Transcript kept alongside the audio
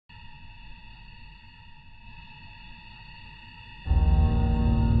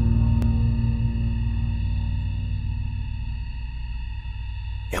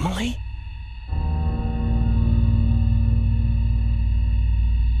family?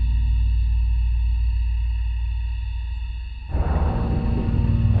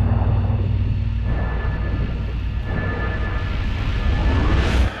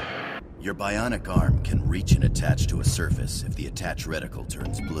 Your bionic arm can reach and attach to a surface if the attach reticle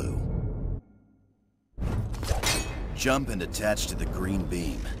turns blue. Jump and attach to the green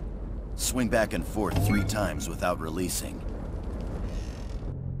beam. Swing back and forth 3 times without releasing.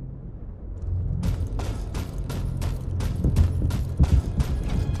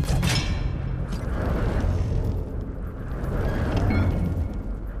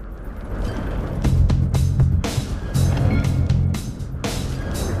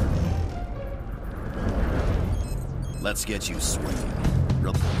 Let's get you swinging.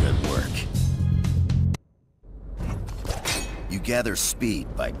 Real good work. You gather speed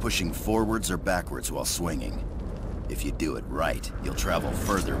by pushing forwards or backwards while swinging. If you do it right, you'll travel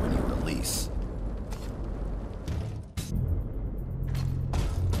further when you release.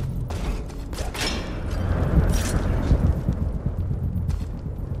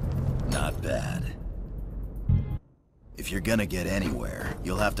 Not bad. If you're gonna get anywhere,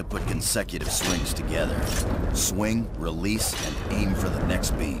 you'll have to put consecutive swings together. Swing, release, and aim for the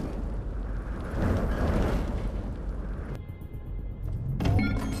next beam.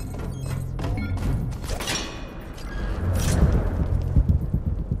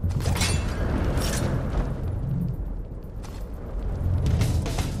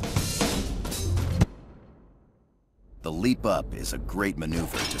 The leap up is a great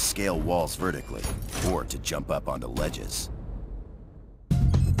maneuver to scale walls vertically, or to jump up onto ledges.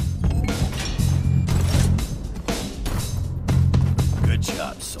 Good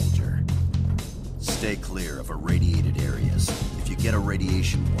job, soldier. Stay clear of irradiated areas. If you get a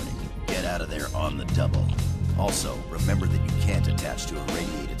radiation warning, get out of there on the double. Also, remember that you can't attach to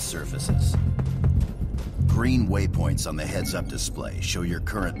irradiated surfaces. Green waypoints on the heads-up display show your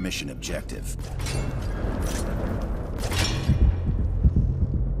current mission objective.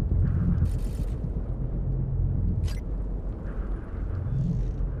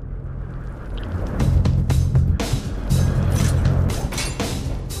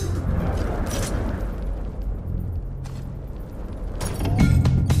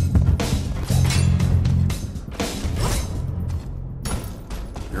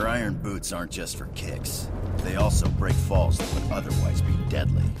 Your iron boots aren't just for kicks. They also break falls that would otherwise be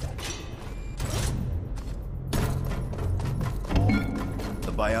deadly.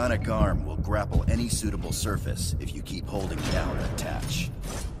 The bionic arm will grapple any suitable surface if you keep holding down attach.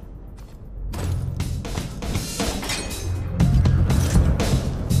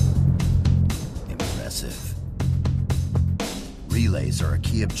 Impressive. Relays are a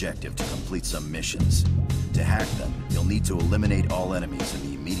key objective to complete some missions. To hack them, you'll need to eliminate all enemies in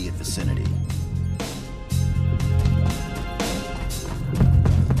the immediate vicinity.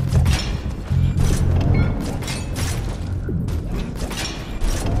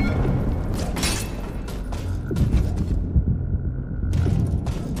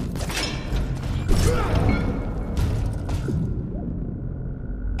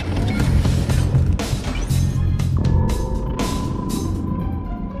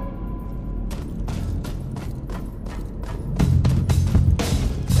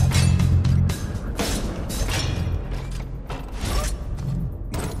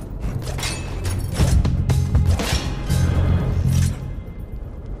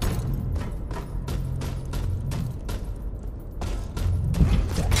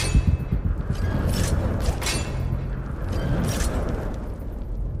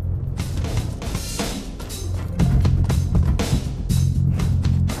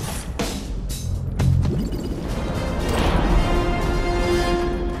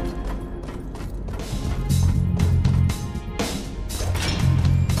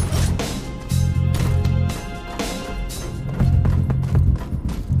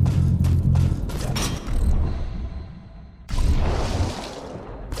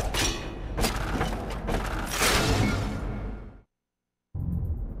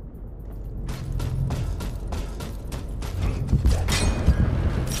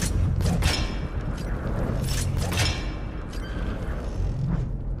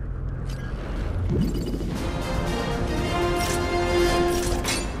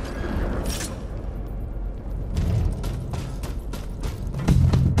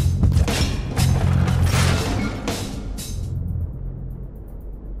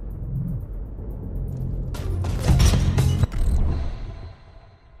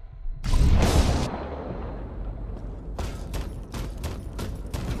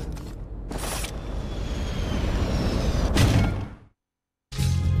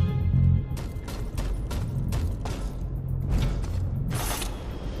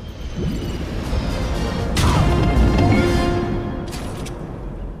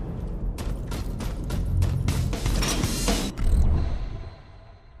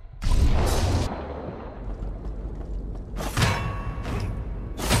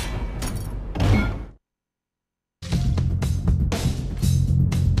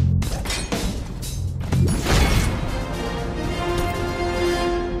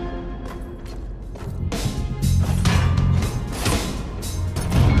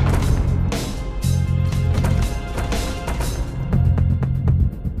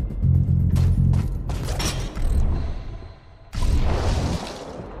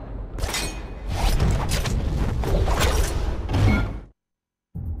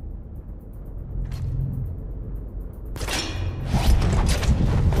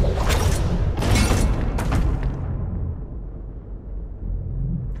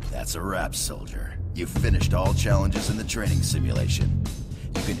 That's a wrap, soldier. You've finished all challenges in the training simulation.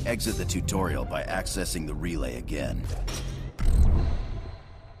 You can exit the tutorial by accessing the relay again.